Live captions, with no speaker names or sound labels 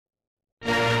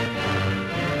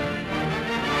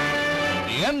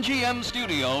MGM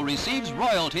studio receives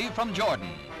royalty from Jordan,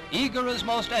 eager as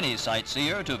most any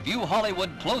sightseer to view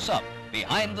Hollywood close up,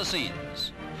 behind the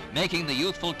scenes. Making the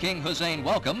youthful King Hussein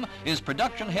welcome is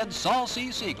production head Saul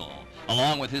C. Siegel,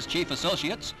 along with his chief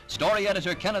associates, story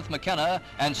editor Kenneth McKenna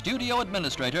and studio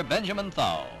administrator Benjamin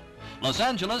Thau. Los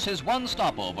Angeles is one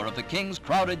stopover of the King's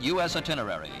crowded U.S.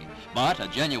 itinerary, but a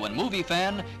genuine movie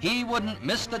fan, he wouldn't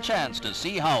miss the chance to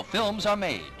see how films are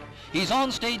made. He's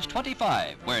on stage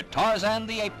 25, where Tarzan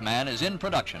the Ape Man is in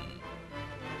production.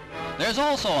 There's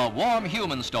also a warm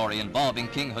human story involving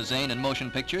King Hussein in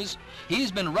motion pictures.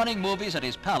 He's been running movies at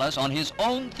his palace on his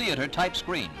own theater-type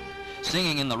screen.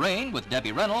 Singing in the Rain with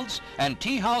Debbie Reynolds and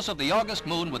Tea House of the August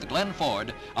Moon with Glenn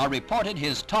Ford are reported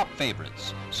his top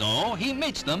favorites. So he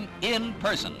meets them in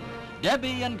person.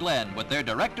 Debbie and Glenn with their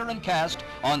director and cast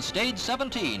on stage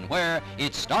 17, where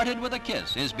It Started with a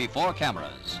Kiss is before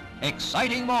cameras.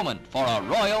 Exciting moment for a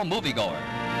royal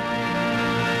moviegoer.